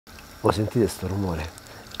Oh, sentite sto rumore?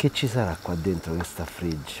 Che ci sarà qua dentro questa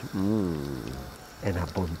fridge? È una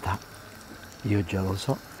bontà. Io già lo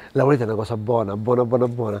so. La volete una cosa buona, buona, buona,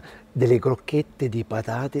 buona? Delle crocchette di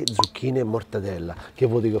patate, zucchine e mortadella. Che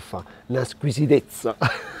vuoi che fa? Una squisitezza.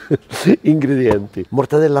 Ingredienti: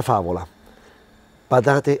 mortadella favola,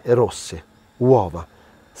 patate rosse, uova,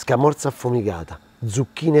 scamorza affumicata,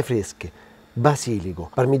 zucchine fresche, basilico,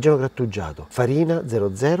 parmigiano grattugiato, farina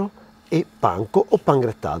 00 e panko o pan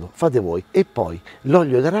grattato, fate voi. E poi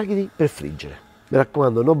l'olio d'arachidi per friggere. Mi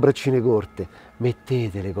raccomando, non braccine corte,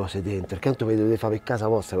 mettete le cose dentro, perché tanto ve le dovete fare per casa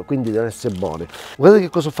vostra, quindi devono essere buone. Guardate che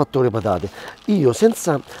cosa ho fatto con le patate. Io,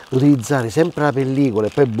 senza utilizzare sempre la pellicola e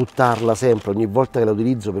poi buttarla sempre ogni volta che la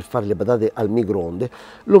utilizzo per fare le patate al microonde,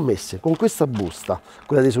 l'ho messa con questa busta,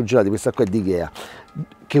 quella dei surgelati, questa qua è di Ikea,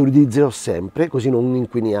 che utilizzerò sempre, così non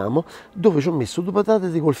inquiniamo, dove ci ho messo due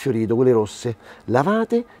patate di col fiorito, quelle rosse,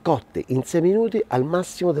 lavate, cotte in 6 minuti al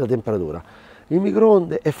massimo della temperatura. Il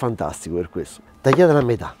microonde è fantastico per questo. Tagliate a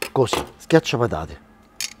metà, così, schiaccia patate.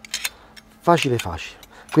 Facile facile.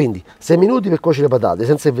 Quindi 6 minuti per cuocere le patate,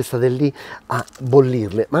 senza che state lì a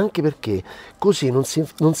bollirle, ma anche perché così non si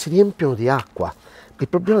riempiono di acqua. Il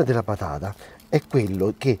problema della patata è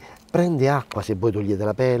quello che prende acqua se voi togliete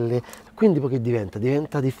la pelle, quindi poi che diventa?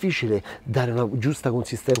 Diventa difficile dare una giusta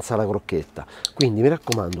consistenza alla crocchetta. Quindi mi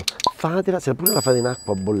raccomando, fatela, se pure la fate in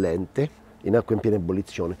acqua bollente, in acqua in piena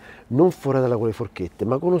ebollizione, non foratela con le forchette,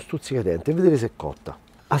 ma con uno stuzzicadente e vedete se è cotta.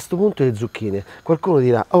 A sto punto le zucchine, qualcuno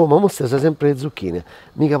dirà: oh, ma mostra sempre le zucchine,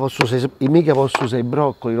 mica posso usare i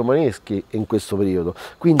broccoli romaneschi in questo periodo,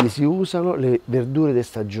 quindi si usano le verdure di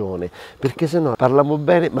stagione, perché se no parliamo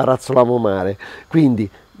bene ma razzoliamo male. Quindi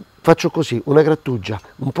faccio così, una grattugia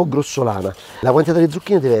un po' grossolana, la quantità di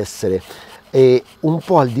zucchine deve essere un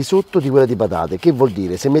po' al di sotto di quella di patate. Che vuol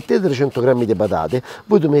dire? Se mettete 300 grammi di patate,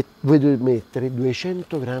 voi dovete mettere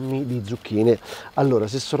 200 grammi di zucchine. Allora,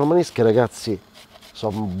 se sono romanesche, ragazzi,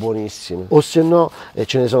 sono buonissime, o se no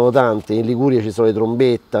ce ne sono tante. In Liguria ci sono le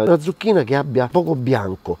trombetta, una zucchina che abbia poco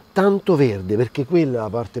bianco, tanto verde, perché quella è la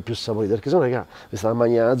parte più saporita, perché se no, raga, mi sta a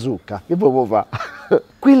mangiare la zucca, che proprio fa?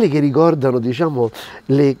 Quelle che ricordano, diciamo,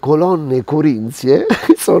 le colonne corinzie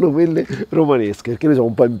sono quelle romanesche, perché noi siamo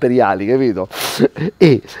un po' imperiali, capito?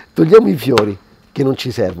 E togliamo i fiori che non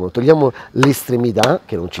ci servono, togliamo l'estremità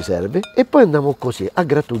che non ci serve e poi andiamo così a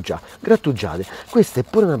grattugiate. Questa è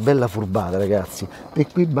pure una bella furbata, ragazzi, per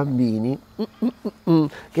quei bambini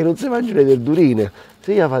che non si mangiano le verdurine.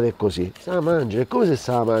 Se la fate così, se la mangiano, è come se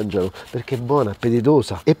se la mangiano, perché è buona,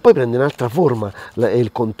 appetitosa. E poi prende un'altra forma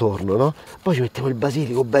il contorno, no? Poi ci mettiamo il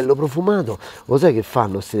basilico bello profumato. Lo sai che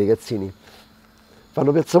fanno questi ragazzini?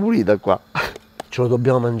 Fanno piazza pulita qua. Ce lo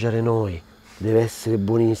dobbiamo mangiare noi. Deve essere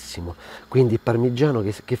buonissimo. Quindi il parmigiano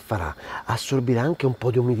che farà? Assorbirà anche un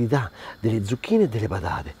po' di umidità delle zucchine e delle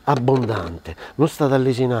patate, abbondante, non state a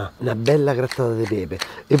lesinare, una bella grattata di pepe.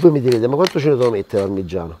 E voi mi direte: ma quanto ce ne devo mettere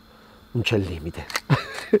parmigiano? Non c'è limite.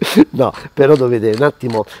 No, però dovete un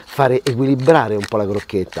attimo fare equilibrare un po' la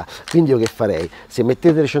crocchetta. Quindi io che farei? Se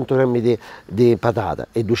mettete 100 grammi di patata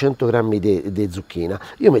e 200 grammi di zucchina,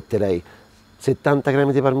 io metterei 70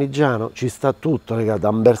 grammi di parmigiano, ci sta tutto, raga, da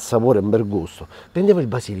un bel sapore, un bel gusto. Prendiamo il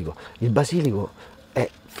basilico è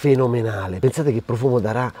fenomenale. Pensate che profumo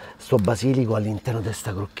darà sto basilico all'interno di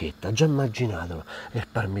questa crocchetta, già immaginatelo, il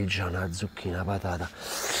parmigiano, la zucchina, la patata.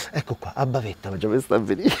 Ecco qua, a bavetta, ma già mi sta a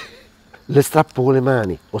venire. Le strappo con le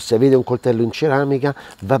mani, o se avete un coltello in ceramica,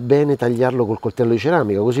 va bene tagliarlo col coltello di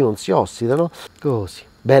ceramica, così non si ossidano. Così,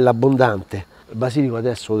 bella abbondante. Il basilico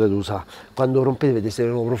adesso lo dovete usare, quando rompete deve essere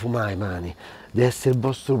profumare le mani, deve essere il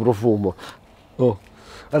vostro profumo. Oh,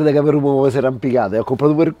 guarda che per un uomo si è arrampicate, ho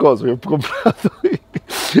comprato per cosa, ho comprato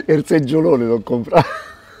il seggiolone, l'ho comprato.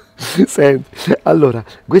 Senti, allora,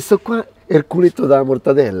 questo qua è il culetto della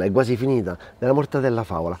mortadella, è quasi finita, della Mortadella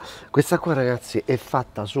Favola. Questa qua, ragazzi, è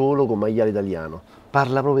fatta solo con maiale italiano,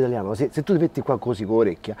 parla proprio italiano. Se tu ti metti qua così con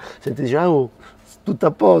l'orecchia, se ti dice: oh, tutto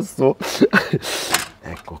a posto.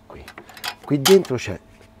 Ecco qui. Qui dentro c'è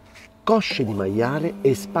cosce di maiale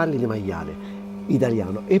e spalle di maiale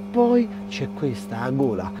italiano, e poi c'è questa, la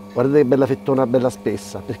gola. Guardate che bella fettona, bella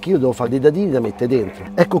spessa, perché io devo fare dei dadini da mettere dentro.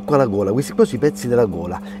 Ecco qua la gola, questi qua sono i pezzi della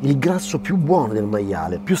gola, il grasso più buono del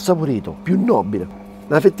maiale, più saporito, più nobile.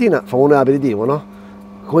 La fettina fa un aperitivo, no?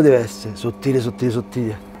 Come deve essere? Sottile, sottile,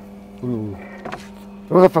 sottile.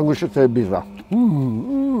 Ora fa un guscetto di birra.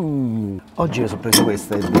 Oggi mi sono preso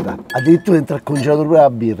questa di birra, addirittura dentro al congelatore la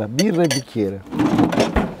birra e bicchiere,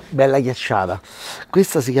 bella ghiacciata.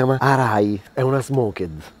 Questa si chiama Arai, è una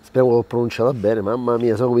smoked, spero che l'ho pronunciata bene, mamma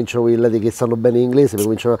mia, se no cominciano quelli che sanno bene l'inglese, mi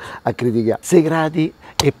cominciano a criticare. 6 gradi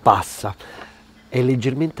e passa. è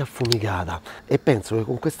leggermente affumicata e penso che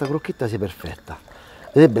con questa crocchetta sia perfetta.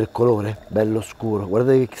 Vedete il colore? Bello scuro,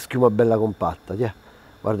 guardate che schiuma bella compatta, yeah.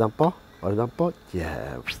 Guarda un po',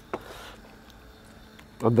 yeah.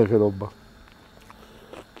 Guarda che roba.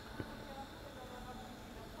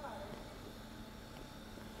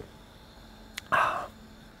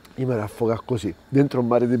 Io mi ero affogato così, dentro un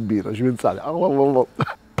mare di birra, ci pensate?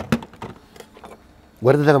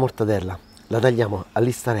 Guardate la mortadella, la tagliamo a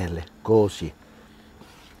listarelle, così,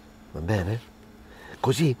 va bene?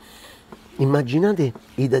 Così, immaginate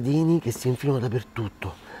i dadini che si infilano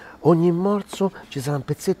dappertutto, ogni morso ci sarà un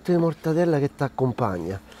pezzetto di mortadella che ti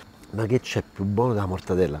accompagna. Ma che c'è più buono della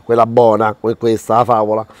mortadella? Quella buona, questa, la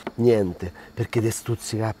favola? Niente, perché ti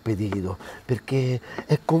stuzzica l'appetito, perché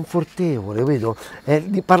è confortevole, vedo?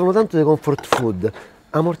 Parlano tanto di comfort food.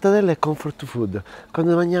 La mortadella è comfort food.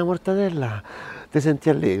 Quando mangi la mortadella ti senti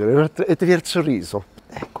allegro e ti viene il sorriso.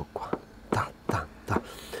 Ecco qua. Ta, ta, ta.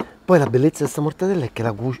 Poi la bellezza di questa mortadella è che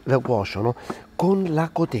la cuociono con la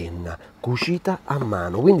cotenna, cucita a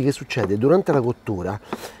mano. Quindi che succede? Durante la cottura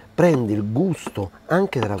prendi il gusto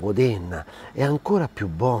anche della cotenna, è ancora più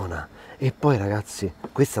buona. E poi ragazzi,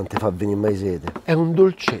 questa non ti fa venire mai sete, è un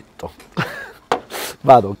dolcetto.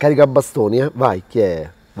 Vado, carica a bastoni, vai, chi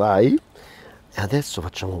è? Vai. E adesso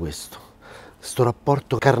facciamo sto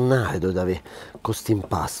rapporto carnale dovete avere con questo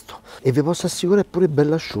impasto, e vi posso assicurare è pure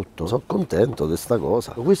bello asciutto. Sono contento di questa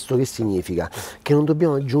cosa. Questo che significa? Che non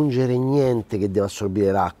dobbiamo aggiungere niente che deve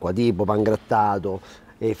assorbire l'acqua, tipo pangrattato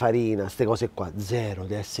e farina, queste cose qua, zero,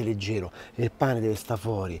 deve essere leggero, il pane deve stare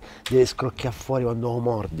fuori, deve scrocchiare fuori quando lo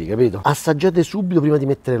mordi, capito? Assaggiate subito prima di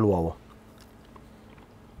mettere l'uovo.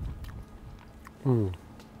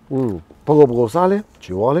 Poco sale,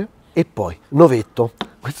 ci vuole, e poi novetto.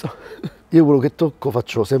 Questo, io quello che tocco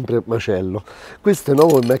faccio sempre macello. Questo è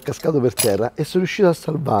nuovo che mi è cascato per terra e sono riuscito a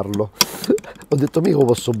salvarlo. Ho detto mica lo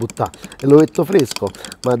posso buttare, e l'ovetto fresco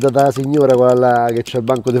mi ha data la signora quella che c'è il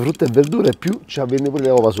banco di frutta e verdure, e più ci avvenne pure le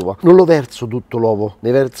uova sua. Non lo verso tutto l'uovo,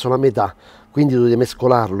 ne verso la metà, quindi dovete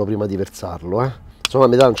mescolarlo prima di versarlo, insomma a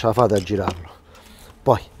metà non ce la fate a girarlo.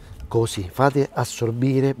 Poi così fate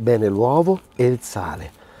assorbire bene l'uovo e il sale,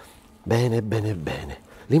 bene bene bene.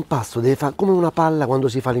 L'impasto deve fare come una palla quando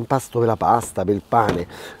si fa l'impasto per la pasta, per il pane,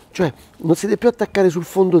 cioè non si deve più attaccare sul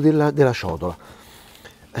fondo della ciotola.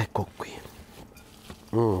 Ecco qui.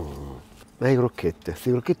 Le crocchette,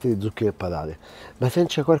 queste crocchette di zucchine e patate, ma se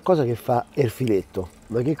c'è qualcosa che fa il filetto,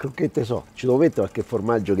 ma che crocchette so? Ci devo mettere qualche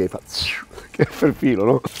formaggio che fa, che fa il filo,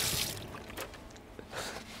 no?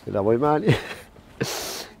 Mi lavo le mani.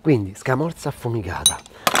 Quindi scamorza affumicata,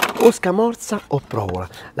 o scamorza o provola.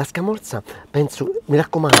 La scamorza, penso, mi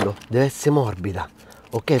raccomando, deve essere morbida,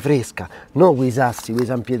 ok, fresca, non quei sassi, quei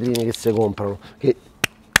sanpietrini che si comprano, che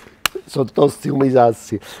sono tosti come i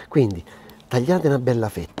sassi. Quindi tagliate una bella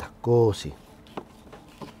fetta, così.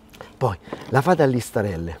 Poi la fate a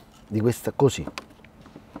listarelle, di questa così.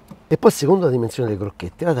 E poi secondo la dimensione delle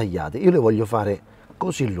crocchette la tagliate. Io le voglio fare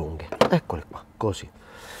così lunghe, eccole qua, così.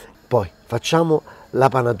 Poi facciamo la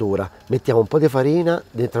panatura, mettiamo un po' di farina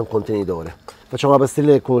dentro un contenitore. Facciamo la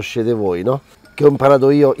pastellina che conoscete voi, no? Che ho imparato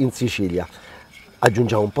io in Sicilia.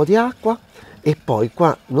 Aggiungiamo un po' di acqua e poi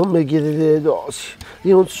qua non mi chiedete le dosi.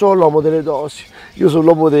 Io non sono l'uomo delle dosi, io sono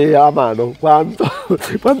l'uomo della mano.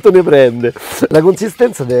 Quanto ne prende? La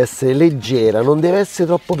consistenza deve essere leggera, non deve essere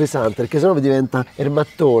troppo pesante, perché sennò vi diventa il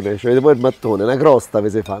mattone, cioè vedete poi il mattone, una crosta che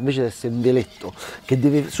si fa, invece deve essere un veletto che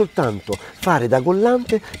deve soltanto fare da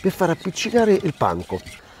collante per far appiccicare il panco.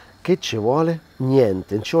 Che ci vuole?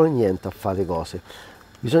 Niente, non ci vuole niente a fare le cose.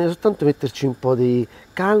 Bisogna soltanto metterci un po' di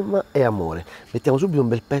calma e amore. Mettiamo subito un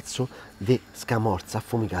bel pezzo di scamorza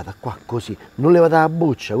affumicata, qua, così. Non levate la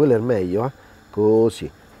buccia, quello è il meglio, Così,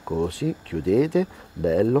 così, chiudete,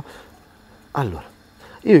 bello. Allora,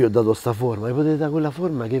 io gli ho dato sta forma, e potete dare quella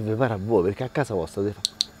forma che vi pare a voi, perché a casa vostra deve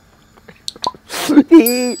fare.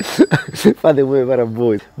 Fate come pare a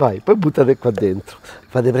voi. Vai, poi buttate qua dentro.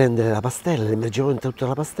 Fate prendere la pastella, l'immergiamo dentro tutta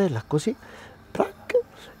la pastella, così, prac,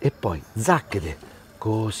 e poi zacchete.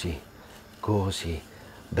 Così, così,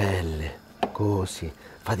 belle, così.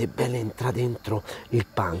 Fate bene entrare dentro il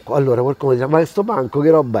panco. Allora qualcuno dirà, ma questo panco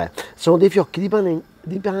che roba è? Sono dei fiocchi di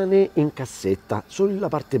pane in cassetta, solo la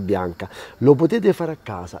parte bianca. Lo potete fare a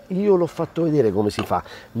casa. Io l'ho fatto vedere come si fa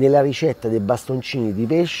nella ricetta dei bastoncini di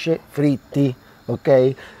pesce fritti,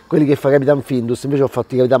 ok? Quelli che fa Capitan Findus, invece ho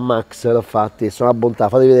fatto i Capitan Max, l'ho fatti, sono a bontà,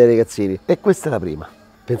 fate vedere ragazzini. E questa è la prima.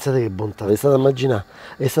 Pensate che bontà, è stata a immaginare,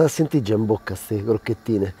 è stata a sentire già in bocca queste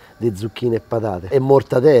crocchettine di zucchine e patate. E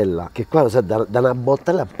mortadella, che qua lo sai, da una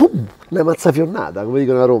botta là, pum, una mazzafiornata, come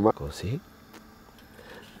dicono a Roma. Così.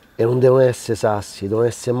 e non devono essere sassi, devono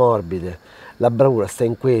essere morbide. La bravura sta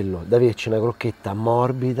in quello, da averci una crocchetta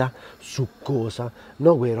morbida, succosa,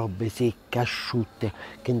 non quelle robe secche, asciutte,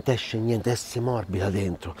 che non ti esce niente, essere morbida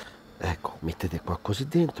dentro. Ecco, mettete qua così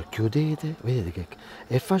dentro, chiudete, vedete che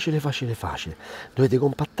è facile, facile, facile. Dovete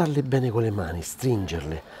compattarle bene con le mani,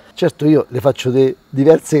 stringerle. Certo io le faccio di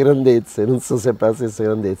diverse grandezze, non sono sempre la stessa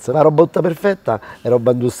grandezza. La roba tutta perfetta è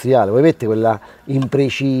roba industriale, voi vedete quella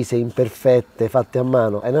imprecise, imperfette, fatte a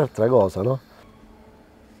mano, è un'altra cosa, no?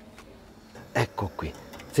 Ecco qui,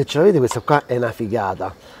 se ce l'avete questa qua è una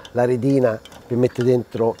figata, la redina per mettere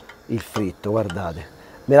dentro il fritto, guardate.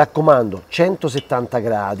 Mi raccomando, 170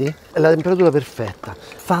 gradi, è la temperatura perfetta.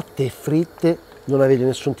 Fatte e fritte non avete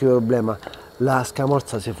nessun tipo di problema, la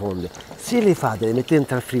scamorza si fonde. Se le fate, le mettete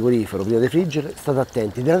dentro al frigorifero prima di friggere, state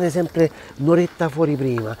attenti, tirate sempre un'oretta fuori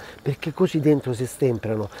prima, perché così dentro si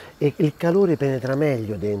stemprano e il calore penetra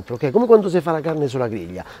meglio dentro, ok? Come quando si fa la carne sulla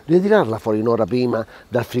griglia, dovete tirarla fuori un'ora prima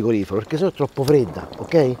dal frigorifero, perché sennò è troppo fredda,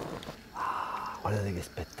 ok? Guardate che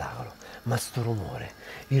spettacolo, ma sto rumore,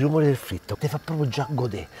 il rumore del fritto ti fa proprio già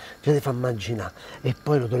godere, già ti fa immaginare. E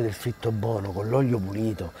poi l'odore del fritto buono, con l'olio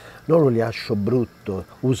pulito, non l'oliascio brutto,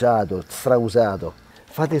 usato, strausato.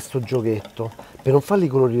 Fate sto giochetto, per non farli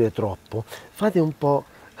colorire troppo, fate un po'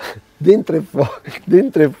 dentro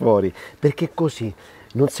e fuori, perché così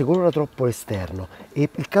non si colora troppo l'esterno e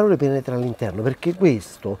il calore penetra all'interno, perché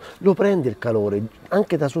questo lo prende il calore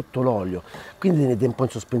anche da sotto l'olio, quindi tenete un po' in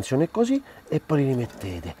sospensione così e poi li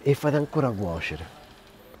rimettete e fate ancora cuocere.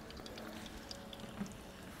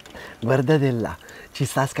 Guardate là, ci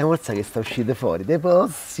sta la scamorza che sta uscendo fuori, dei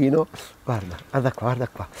possino, guarda, guarda qua, guarda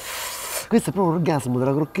qua. Questo è proprio l'orgasmo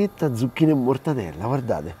della crocchetta, zucchine e mortadella,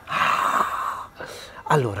 guardate.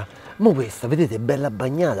 Allora, mo questa, vedete, è bella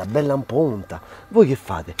bagnata, bella un po' unta. Voi che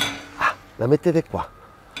fate? La mettete qua.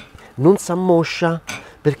 Non si ammoscia,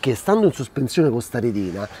 perché stando in sospensione con sta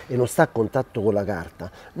redina e non sta a contatto con la carta,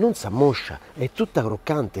 non si ammoscia, è tutta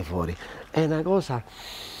croccante fuori. È una cosa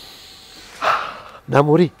da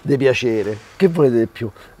morire di piacere. Che volete di più?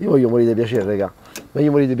 Io voglio morire di piacere, raga.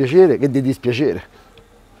 Meglio morire di piacere che di dispiacere.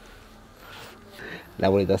 La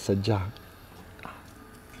volete assaggiare?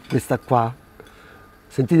 Questa qua,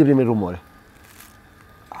 sentite prima il rumore.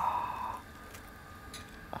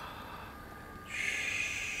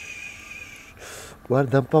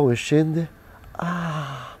 Guarda un po' come scende.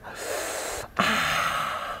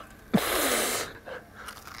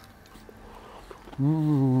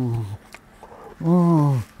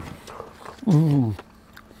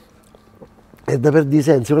 È da perdere i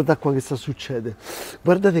sensi, guarda qua che sta succede.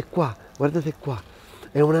 Guardate qua, guardate qua.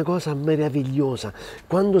 È una cosa meravigliosa.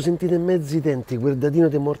 Quando sentite in mezzo i denti quel dadino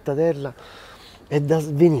di mortadella è da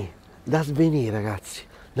svenire ragazzi.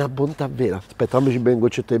 Una bontà vera. Aspetta, fammici bere un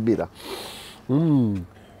goccetto di birra.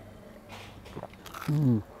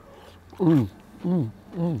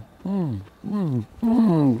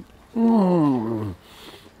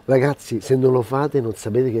 Ragazzi, se non lo fate non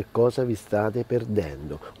sapete che cosa vi state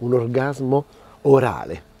perdendo. Un orgasmo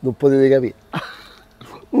orale, non potete capire.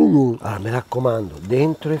 Allora, mi raccomando,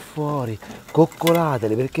 dentro e fuori,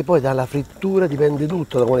 coccolatele, perché poi dalla frittura dipende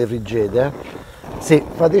tutto da come le friggete. Se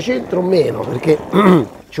fate centro o meno, perché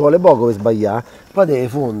ci vuole poco per sbagliare, poi deve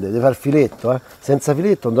fonde, deve fare il filetto, senza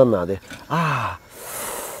filetto non andate.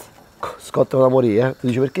 Scottano da morire, Tu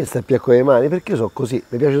dici perché stai più con le mani? Perché io so così,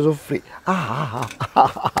 mi piace soffrire.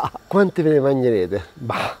 Quante ve ne mangerete?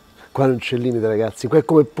 Bah, qua non c'è limite ragazzi, qua è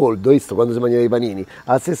come il poldo, visto quando si mangiano i panini,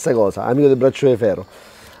 la stessa cosa, amico del braccio di ferro.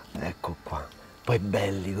 Ecco qua, poi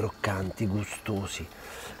belli, croccanti, gustosi,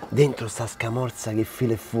 dentro sta scamorza che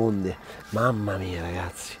fila e fonde, mamma mia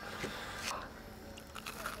ragazzi.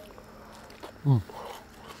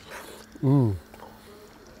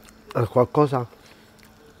 È qualcosa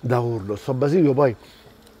da urlo, sto basilico poi,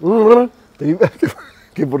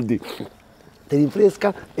 che vuol dire? Ti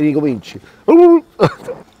rinfresca e ricominci.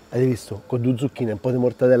 Avete visto? Con due zucchine e un po' di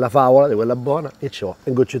mortadella favola, di quella buona, e c'ho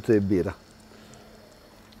un goccetto di birra.